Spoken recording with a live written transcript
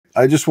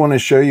I just want to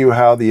show you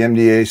how the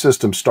MDA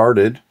system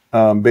started.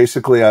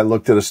 Basically, I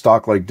looked at a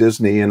stock like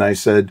Disney and I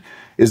said,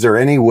 is there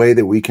any way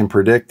that we can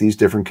predict these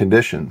different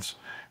conditions?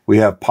 We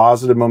have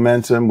positive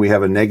momentum, we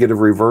have a negative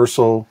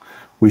reversal,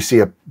 we see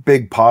a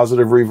big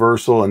positive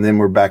reversal, and then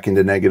we're back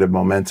into negative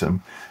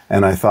momentum.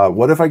 And I thought,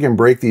 what if I can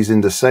break these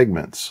into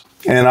segments?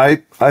 And I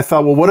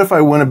thought, well, what if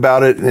I went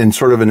about it in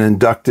sort of an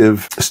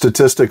inductive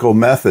statistical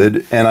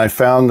method? And I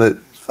found that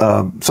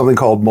something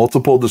called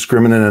Multiple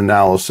Discriminant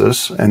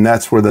Analysis, and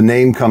that's where the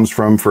name comes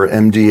from for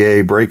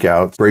MDA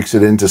Breakouts, breaks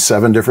it into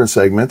 7 different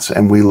segments.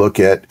 And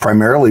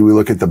primarily we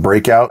look at the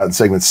breakout in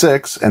segment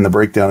 6 and the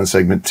breakdown in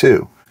segment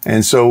 2.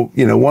 And so,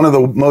 one of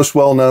the most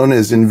well-known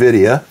is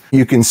NVIDIA.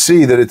 You can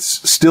see that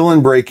it's still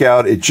in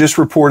breakout. It just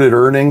reported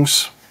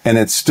earnings and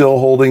it's still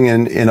holding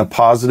in a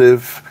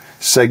positive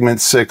segment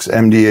 6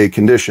 MDA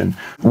condition.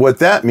 What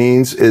that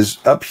means is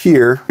up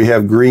here, we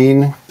have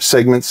green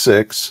segment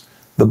 6.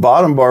 The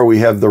bottom bar, we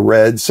have the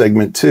red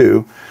segment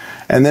 2,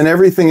 and then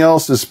everything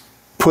else is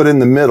put in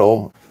the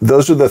middle.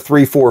 Those are the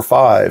 3, 4,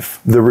 5,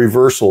 the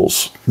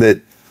reversals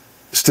that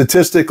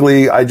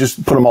statistically, I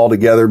just put them all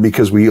together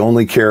because we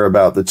only care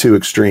about the 2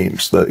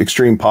 extremes, the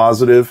extreme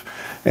positive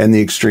and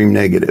the extreme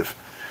negative.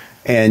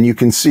 And you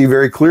can see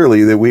very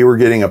clearly that we were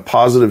getting a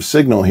positive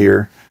signal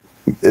here.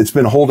 It's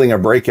been holding a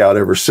breakout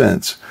ever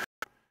since.